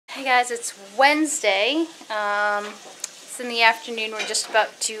Hey guys, it's Wednesday. It's in the afternoon. We're just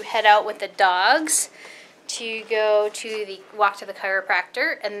about to head out with the dogs to go to the walk to the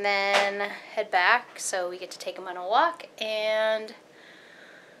chiropractor and then head back so we get to take them on a walk and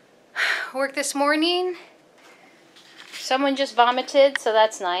work this morning. Someone just vomited, so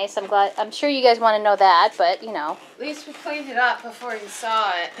that's nice. I'm sure you guys want to know that, but you know. At least we cleaned it up before you saw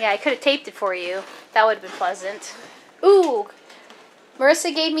it. Yeah, I could have taped it for you. That would have been pleasant. Ooh!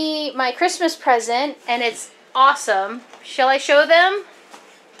 Marissa gave me my Christmas present, and it's awesome. Shall I show them?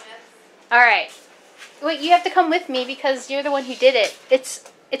 Yes. Alright. Wait, you have to come with me because you're the one who did it. It's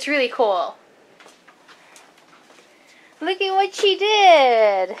really cool. Look at what she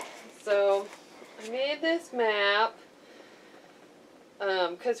did. So, I made this map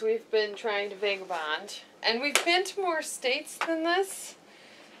because we've been trying to vagabond. And we've been to more states than this.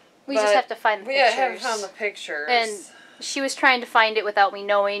 We just have to find the pictures. We haven't found the pictures. And she was trying to find it without me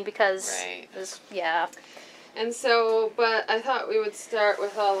knowing because, yeah. And so, but I thought we would start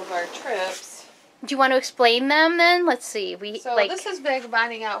with all of our trips. Do you want to explain them then? Let's see. This is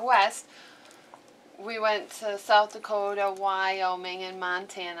vagabonding out west. We went to South Dakota, Wyoming, and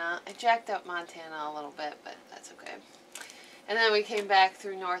Montana. I jacked up Montana a little bit, but that's okay. And then we came back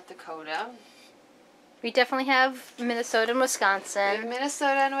through North Dakota. We definitely have Minnesota and Wisconsin. We have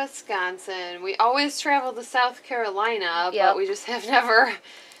Minnesota and Wisconsin. We always travel to South Carolina, Yep. but we just have never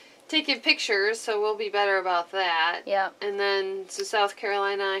taken pictures, so we'll be better about that. Yep. And then, so South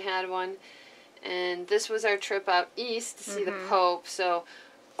Carolina, I had one. And this was our trip out east to see the Pope. So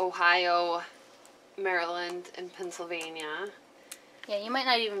Ohio, Maryland, and Pennsylvania. Yeah, you might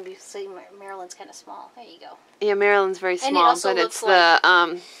not even be seeing Maryland's kind of small. There you go. Yeah, Maryland's very small, but it's the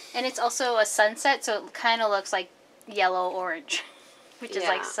and it's also a sunset, so it kind of looks like yellow-orange, which is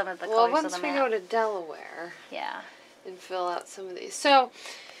like some of the colors of the map. Well, once we go to Delaware, yeah, and fill out some of these. So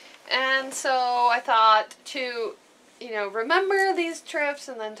I thought to, remember these trips,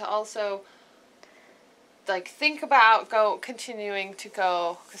 and then to also like think about continuing to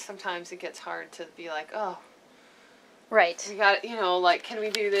go, because sometimes it gets hard to be like, oh. Right. We got, like, can we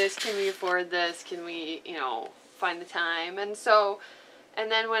do this? Can we afford this? Can we, find the time? And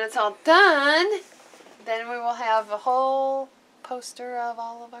then when it's all done, then we will have a whole poster of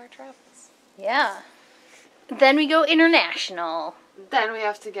all of our travels. Yeah. Then we go international. Then we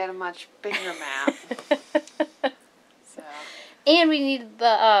have to get a much bigger map. So. And we need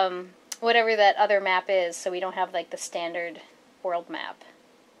the, whatever that other map is, so we don't have, like, the standard world map.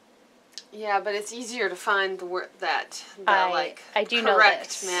 Yeah, but it's easier to find correct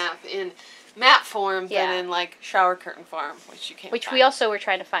map in map form than in like shower curtain form, which you can't. Which we also were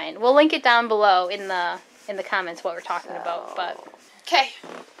trying to find. We'll link it down below in the comments what we're talking about. But okay,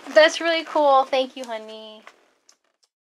 that's really cool. Thank you, honey.